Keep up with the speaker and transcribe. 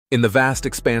In the vast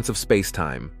expanse of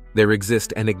spacetime, there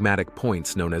exist enigmatic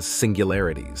points known as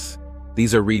singularities.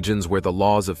 These are regions where the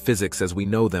laws of physics as we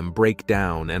know them break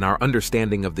down and our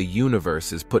understanding of the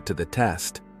universe is put to the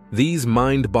test. These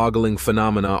mind-boggling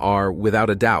phenomena are, without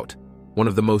a doubt, one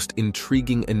of the most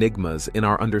intriguing enigmas in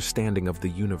our understanding of the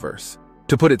universe.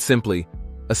 To put it simply,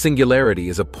 a singularity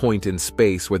is a point in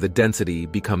space where the density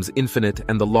becomes infinite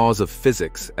and the laws of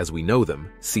physics, as we know them,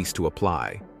 cease to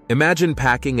apply. Imagine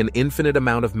packing an infinite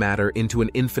amount of matter into an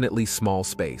infinitely small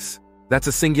space. That's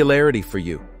a singularity for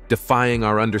you, defying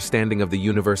our understanding of the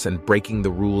universe and breaking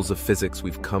the rules of physics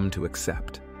we've come to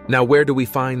accept. Now, where do we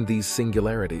find these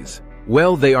singularities?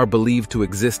 Well, they are believed to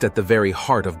exist at the very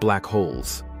heart of black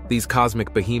holes. These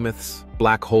cosmic behemoths,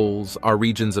 black holes, are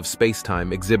regions of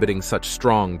spacetime exhibiting such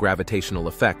strong gravitational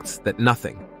effects that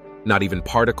nothing, not even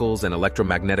particles and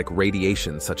electromagnetic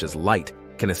radiation such as light,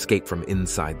 can escape from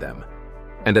inside them.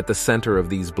 And at the center of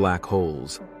these black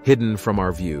holes, hidden from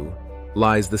our view,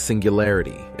 lies the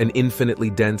singularity, an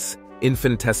infinitely dense,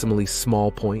 infinitesimally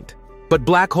small point. But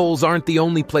black holes aren't the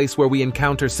only place where we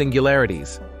encounter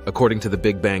singularities. According to the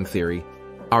Big Bang Theory,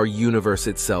 our universe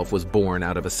itself was born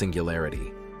out of a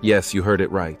singularity. Yes, you heard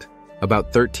it right.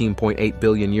 About 13.8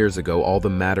 billion years ago, all the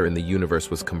matter in the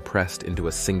universe was compressed into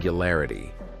a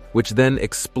singularity, which then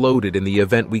exploded in the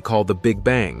event we call the Big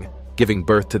Bang, giving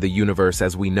birth to the universe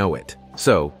as we know it.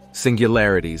 So,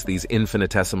 singularities, these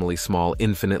infinitesimally small,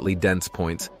 infinitely dense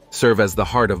points, serve as the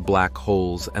heart of black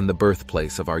holes and the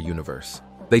birthplace of our universe.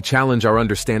 They challenge our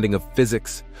understanding of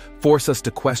physics, force us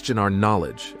to question our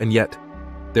knowledge, and yet,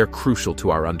 they're crucial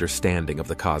to our understanding of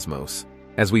the cosmos.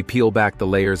 As we peel back the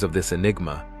layers of this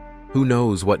enigma, who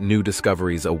knows what new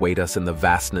discoveries await us in the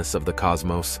vastness of the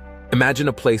cosmos? Imagine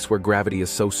a place where gravity is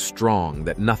so strong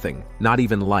that nothing, not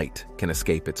even light, can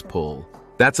escape its pull.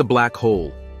 That's a black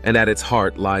hole, and at its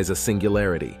heart lies a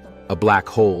singularity. A black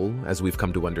hole, as we've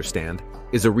come to understand,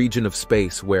 is a region of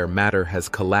space where matter has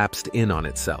collapsed in on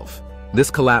itself.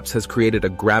 This collapse has created a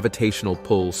gravitational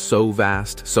pull so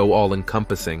vast, so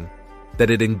all-encompassing, that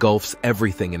it engulfs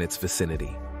everything in its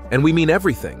vicinity. And we mean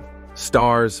everything.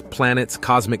 Stars, planets,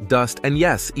 cosmic dust, and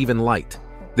yes, even light.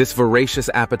 This voracious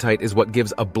appetite is what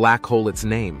gives a black hole its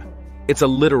name. It's a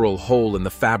literal hole in the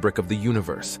fabric of the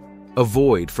universe, a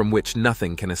void from which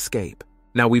nothing can escape.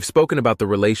 Now, we've spoken about the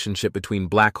relationship between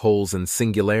black holes and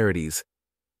singularities,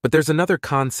 but there's another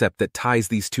concept that ties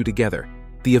these two together,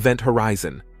 the event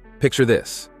horizon. Picture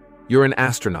this. You're an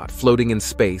astronaut floating in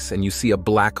space and you see a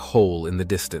black hole in the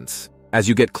distance. As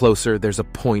you get closer, there's a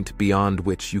point beyond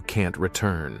which you can't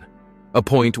return. A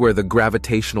point where the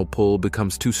gravitational pull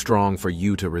becomes too strong for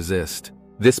you to resist.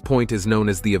 This point is known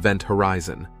as the event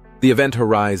horizon. The event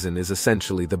horizon is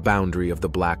essentially the boundary of the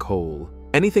black hole.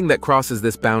 Anything that crosses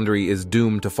this boundary is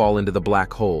doomed to fall into the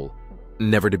black hole,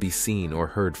 never to be seen or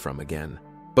heard from again.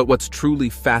 But what's truly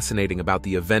fascinating about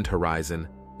the event horizon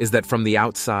is that from the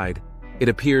outside, it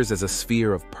appears as a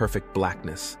sphere of perfect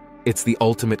blackness. It's the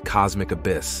ultimate cosmic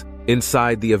abyss.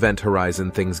 Inside the event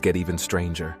horizon, things get even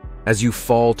stranger. As you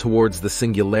fall towards the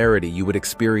singularity, you would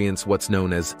experience what's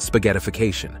known as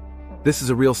spaghettification. This is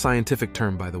a real scientific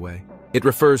term, by the way. It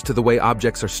refers to the way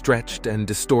objects are stretched and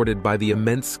distorted by the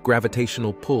immense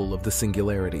gravitational pull of the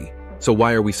singularity. So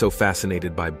why are we so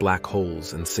fascinated by black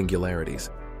holes and singularities?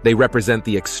 They represent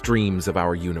the extremes of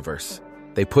our universe.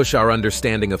 They push our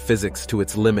understanding of physics to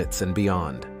its limits and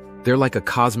beyond. They're like a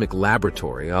cosmic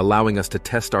laboratory, allowing us to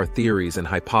test our theories and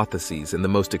hypotheses in the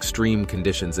most extreme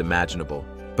conditions imaginable.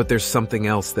 But there's something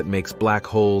else that makes black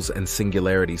holes and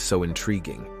singularities so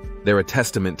intriguing. They're a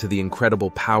testament to the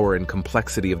incredible power and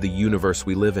complexity of the universe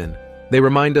we live in. They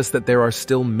remind us that there are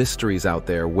still mysteries out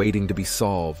there waiting to be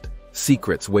solved,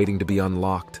 secrets waiting to be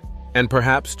unlocked. And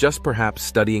perhaps, just perhaps,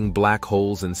 studying black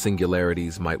holes and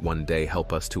singularities might one day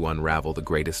help us to unravel the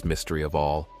greatest mystery of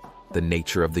all, the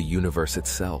nature of the universe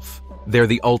itself. They're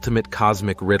the ultimate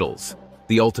cosmic riddles,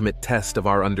 the ultimate test of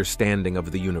our understanding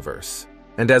of the universe.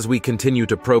 And as we continue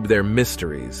to probe their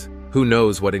mysteries, who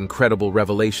knows what incredible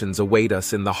revelations await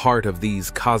us in the heart of these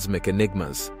cosmic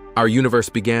enigmas. Our universe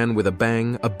began with a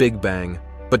bang, a big bang.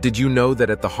 But did you know that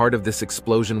at the heart of this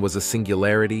explosion was a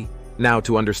singularity? Now,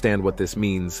 to understand what this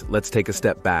means, let's take a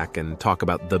step back and talk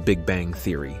about the Big Bang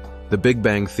Theory. The Big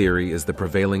Bang Theory is the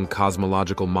prevailing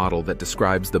cosmological model that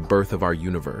describes the birth of our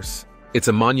universe. It's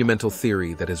a monumental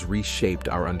theory that has reshaped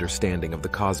our understanding of the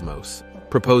cosmos,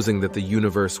 proposing that the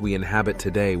universe we inhabit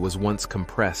today was once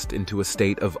compressed into a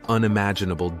state of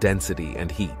unimaginable density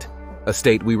and heat, a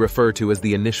state we refer to as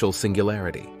the initial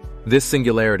singularity. This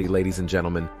singularity, ladies and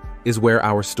gentlemen, is where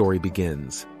our story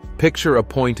begins. Picture a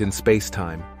point in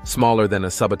spacetime, smaller than a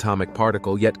subatomic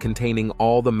particle yet containing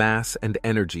all the mass and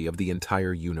energy of the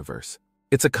entire universe.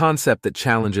 It's a concept that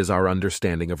challenges our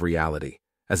understanding of reality,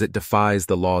 as it defies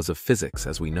the laws of physics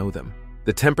as we know them.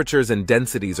 The temperatures and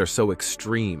densities are so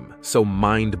extreme, so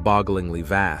mind-bogglingly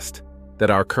vast, that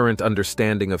our current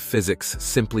understanding of physics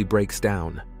simply breaks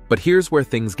down. But here's where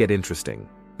things get interesting.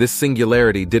 This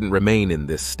singularity didn't remain in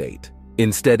this state.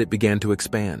 Instead, it began to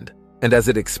expand. And as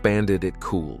it expanded, it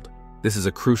cooled. This is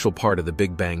a crucial part of the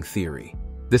Big Bang theory.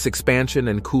 This expansion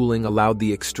and cooling allowed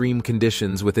the extreme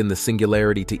conditions within the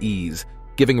singularity to ease,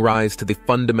 giving rise to the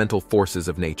fundamental forces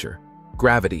of nature: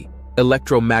 gravity,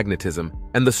 electromagnetism,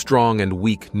 and the strong and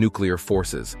weak nuclear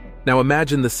forces. Now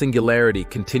imagine the singularity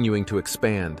continuing to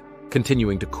expand,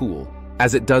 continuing to cool.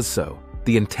 As it does so,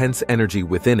 the intense energy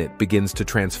within it begins to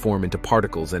transform into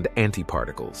particles and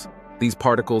antiparticles. These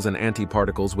particles and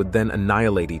antiparticles would then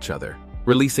annihilate each other,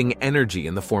 releasing energy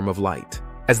in the form of light.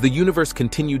 As the universe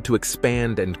continued to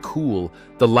expand and cool,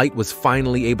 the light was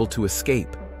finally able to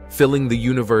escape, filling the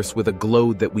universe with a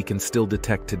glow that we can still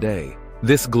detect today.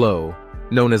 This glow,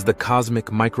 known as the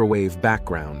cosmic microwave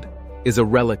background, is a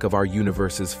relic of our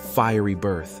universe's fiery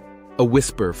birth, a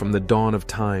whisper from the dawn of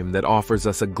time that offers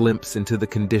us a glimpse into the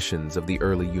conditions of the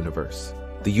early universe.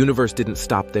 The universe didn't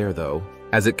stop there, though.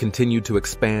 As it continued to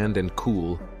expand and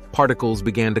cool, particles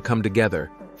began to come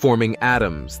together, forming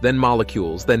atoms, then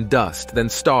molecules, then dust, then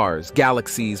stars,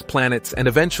 galaxies, planets, and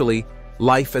eventually,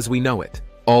 life as we know it.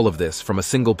 All of this from a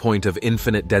single point of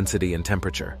infinite density and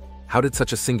temperature. How did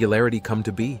such a singularity come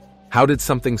to be? How did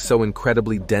something so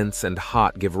incredibly dense and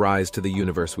hot give rise to the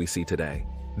universe we see today?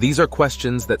 These are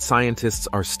questions that scientists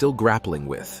are still grappling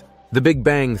with. The Big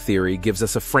Bang theory gives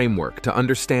us a framework to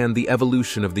understand the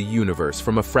evolution of the universe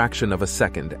from a fraction of a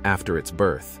second after its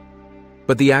birth.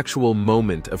 But the actual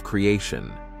moment of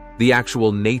creation, the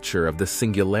actual nature of the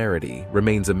singularity,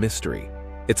 remains a mystery.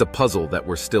 It's a puzzle that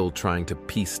we're still trying to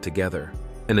piece together,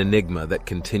 an enigma that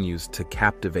continues to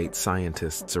captivate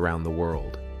scientists around the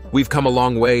world. We've come a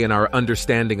long way in our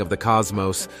understanding of the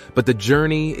cosmos, but the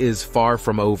journey is far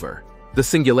from over. The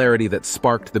singularity that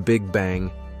sparked the Big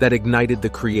Bang, that ignited the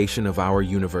creation of our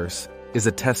universe, is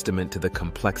a testament to the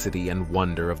complexity and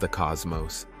wonder of the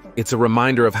cosmos. It's a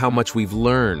reminder of how much we've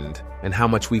learned and how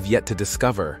much we've yet to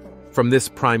discover. From this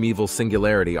primeval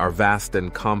singularity, our vast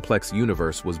and complex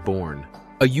universe was born.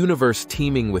 A universe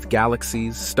teeming with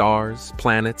galaxies, stars,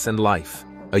 planets, and life.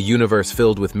 A universe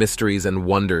filled with mysteries and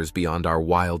wonders beyond our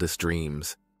wildest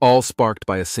dreams. All sparked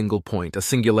by a single point, a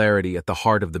singularity at the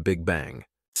heart of the Big Bang.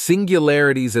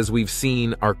 Singularities, as we've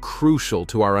seen, are crucial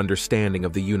to our understanding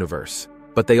of the universe,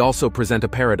 but they also present a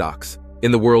paradox.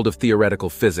 In the world of theoretical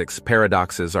physics,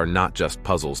 paradoxes are not just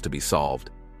puzzles to be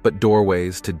solved, but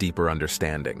doorways to deeper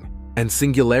understanding. And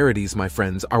singularities, my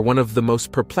friends, are one of the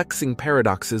most perplexing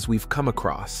paradoxes we've come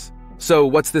across. So,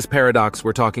 what's this paradox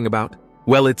we're talking about?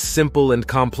 Well, it's simple and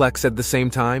complex at the same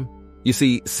time. You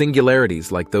see,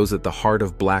 singularities, like those at the heart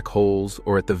of black holes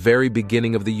or at the very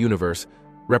beginning of the universe,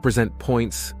 represent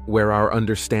points where our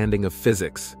understanding of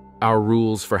physics, our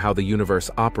rules for how the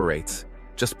universe operates,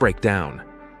 just break down.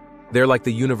 They're like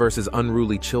the universe's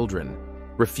unruly children,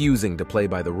 refusing to play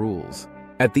by the rules.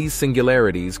 At these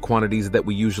singularities, quantities that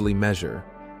we usually measure,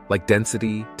 like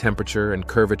density, temperature, and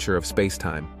curvature of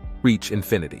spacetime, reach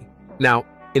infinity. Now,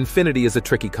 infinity is a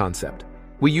tricky concept.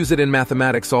 We use it in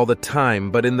mathematics all the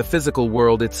time, but in the physical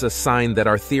world, it's a sign that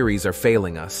our theories are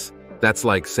failing us. That's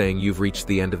like saying you've reached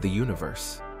the end of the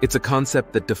universe. It's a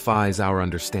concept that defies our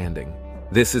understanding.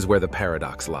 This is where the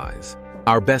paradox lies.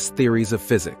 Our best theories of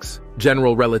physics,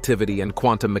 general relativity and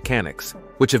quantum mechanics,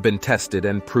 which have been tested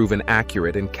and proven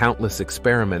accurate in countless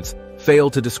experiments, fail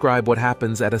to describe what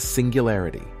happens at a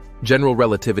singularity. General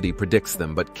relativity predicts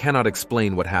them but cannot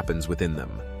explain what happens within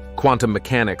them. Quantum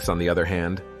mechanics, on the other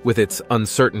hand, with its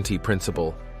uncertainty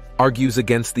principle, argues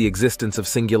against the existence of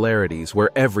singularities where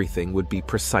everything would be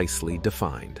precisely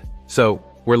defined. So,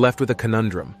 we're left with a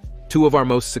conundrum. Two of our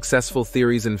most successful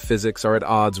theories in physics are at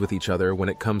odds with each other when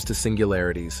it comes to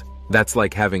singularities. That's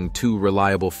like having two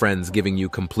reliable friends giving you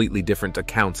completely different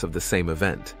accounts of the same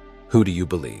event. Who do you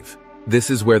believe? This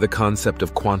is where the concept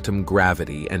of quantum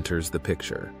gravity enters the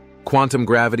picture. Quantum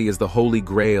gravity is the holy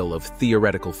grail of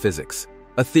theoretical physics,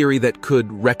 a theory that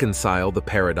could reconcile the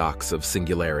paradox of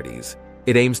singularities.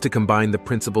 It aims to combine the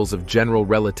principles of general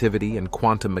relativity and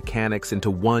quantum mechanics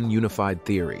into one unified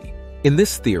theory. In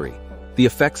this theory, the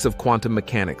effects of quantum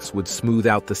mechanics would smooth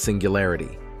out the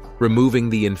singularity, removing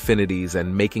the infinities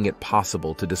and making it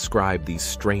possible to describe these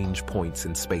strange points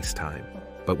in spacetime.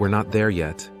 But we're not there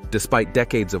yet. Despite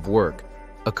decades of work,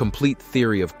 a complete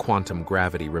theory of quantum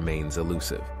gravity remains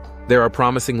elusive. There are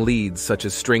promising leads such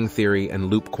as string theory and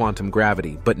loop quantum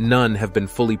gravity, but none have been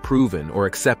fully proven or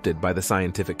accepted by the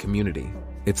scientific community.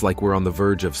 It's like we're on the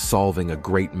verge of solving a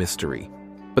great mystery.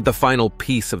 But the final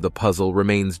piece of the puzzle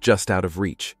remains just out of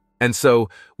reach. And so,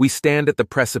 we stand at the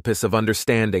precipice of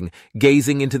understanding,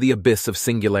 gazing into the abyss of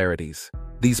singularities.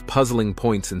 These puzzling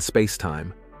points in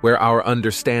spacetime, where our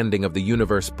understanding of the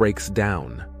universe breaks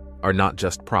down, are not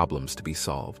just problems to be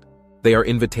solved. They are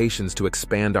invitations to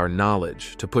expand our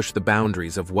knowledge, to push the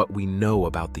boundaries of what we know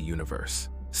about the universe.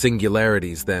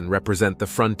 Singularities, then, represent the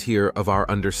frontier of our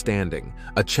understanding,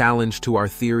 a challenge to our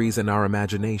theories and our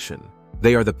imagination.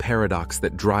 They are the paradox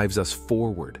that drives us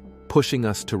forward, pushing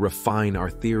us to refine our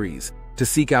theories, to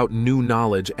seek out new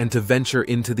knowledge, and to venture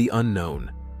into the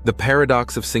unknown. The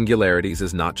paradox of singularities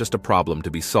is not just a problem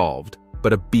to be solved,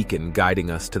 but a beacon guiding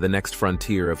us to the next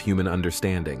frontier of human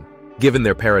understanding. Given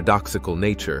their paradoxical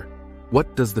nature,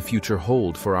 what does the future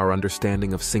hold for our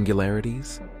understanding of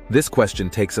singularities? This question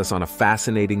takes us on a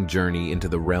fascinating journey into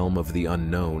the realm of the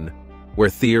unknown, where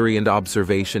theory and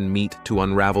observation meet to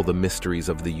unravel the mysteries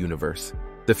of the universe.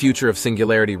 The future of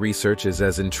singularity research is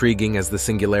as intriguing as the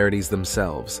singularities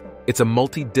themselves. It's a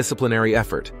multidisciplinary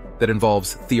effort that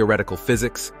involves theoretical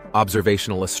physics,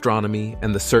 observational astronomy,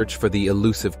 and the search for the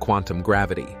elusive quantum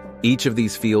gravity. Each of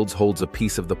these fields holds a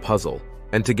piece of the puzzle,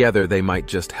 and together they might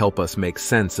just help us make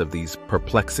sense of these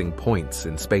perplexing points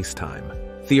in spacetime.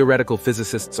 Theoretical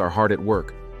physicists are hard at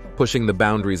work, pushing the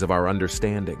boundaries of our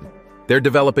understanding. They're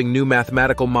developing new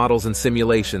mathematical models and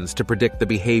simulations to predict the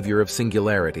behavior of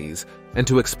singularities and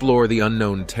to explore the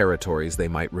unknown territories they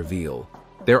might reveal.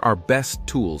 There are best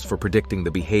tools for predicting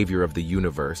the behavior of the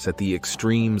universe at the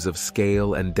extremes of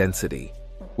scale and density,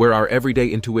 where our everyday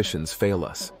intuitions fail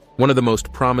us. One of the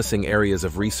most promising areas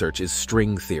of research is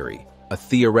string theory, a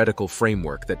theoretical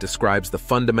framework that describes the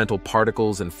fundamental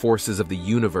particles and forces of the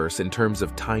universe in terms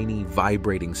of tiny,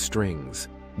 vibrating strings.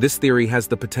 This theory has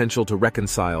the potential to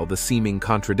reconcile the seeming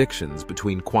contradictions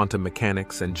between quantum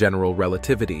mechanics and general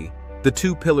relativity, the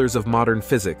two pillars of modern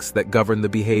physics that govern the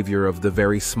behavior of the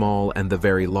very small and the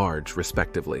very large,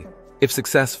 respectively. If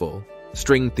successful,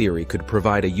 string theory could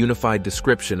provide a unified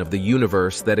description of the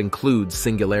universe that includes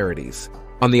singularities.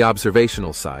 On the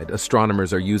observational side,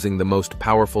 astronomers are using the most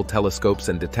powerful telescopes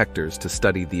and detectors to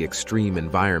study the extreme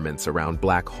environments around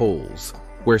black holes,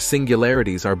 where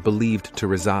singularities are believed to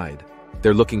reside.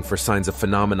 They're looking for signs of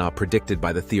phenomena predicted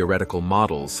by the theoretical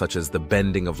models, such as the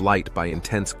bending of light by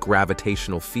intense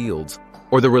gravitational fields,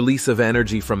 or the release of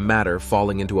energy from matter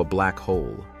falling into a black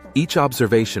hole. Each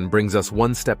observation brings us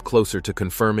one step closer to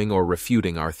confirming or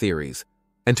refuting our theories,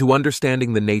 and to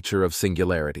understanding the nature of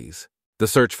singularities. The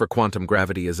search for quantum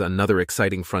gravity is another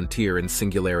exciting frontier in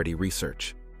singularity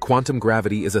research. Quantum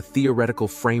gravity is a theoretical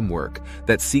framework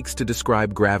that seeks to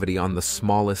describe gravity on the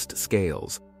smallest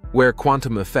scales, where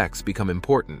quantum effects become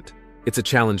important. It's a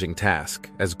challenging task,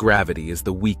 as gravity is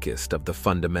the weakest of the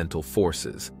fundamental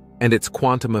forces, and its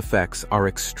quantum effects are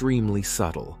extremely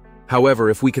subtle.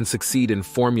 However, if we can succeed in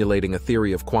formulating a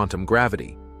theory of quantum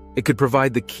gravity, it could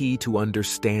provide the key to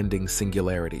understanding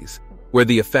singularities, where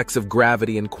the effects of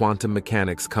gravity and quantum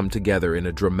mechanics come together in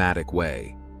a dramatic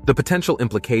way. The potential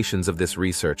implications of this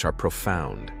research are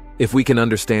profound. If we can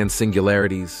understand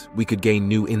singularities, we could gain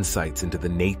new insights into the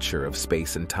nature of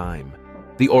space and time,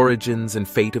 the origins and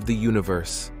fate of the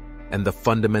universe, and the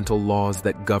fundamental laws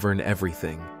that govern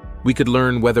everything. We could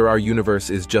learn whether our universe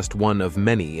is just one of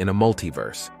many in a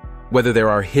multiverse, whether there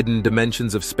are hidden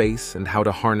dimensions of space and how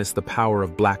to harness the power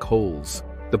of black holes.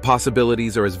 The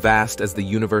possibilities are as vast as the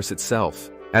universe itself.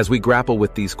 As we grapple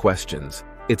with these questions,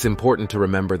 it's important to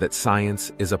remember that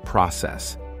science is a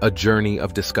process, a journey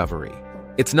of discovery.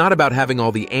 It's not about having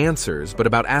all the answers, but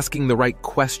about asking the right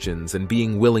questions and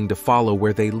being willing to follow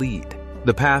where they lead.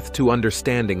 The path to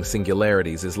understanding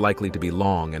singularities is likely to be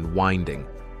long and winding,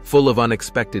 full of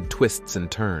unexpected twists and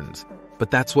turns.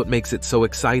 But that's what makes it so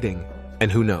exciting.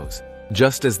 And who knows?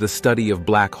 Just as the study of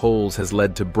black holes has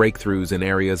led to breakthroughs in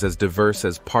areas as diverse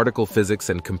as particle physics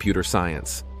and computer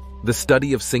science, the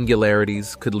study of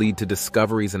singularities could lead to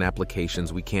discoveries and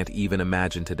applications we can't even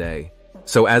imagine today.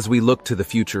 So as we look to the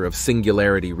future of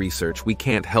singularity research, we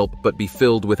can't help but be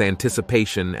filled with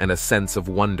anticipation and a sense of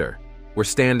wonder. We're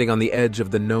standing on the edge of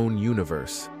the known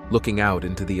universe, looking out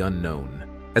into the unknown.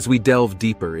 As we delve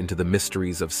deeper into the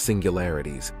mysteries of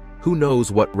singularities, who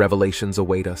knows what revelations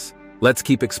await us? Let's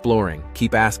keep exploring,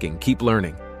 keep asking, keep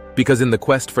learning. Because in the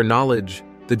quest for knowledge,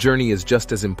 the journey is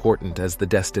just as important as the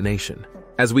destination.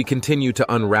 As we continue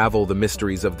to unravel the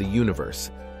mysteries of the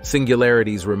universe,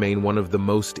 singularities remain one of the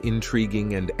most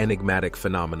intriguing and enigmatic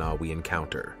phenomena we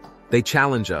encounter. They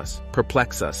challenge us,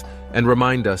 perplex us, and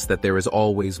remind us that there is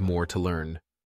always more to learn.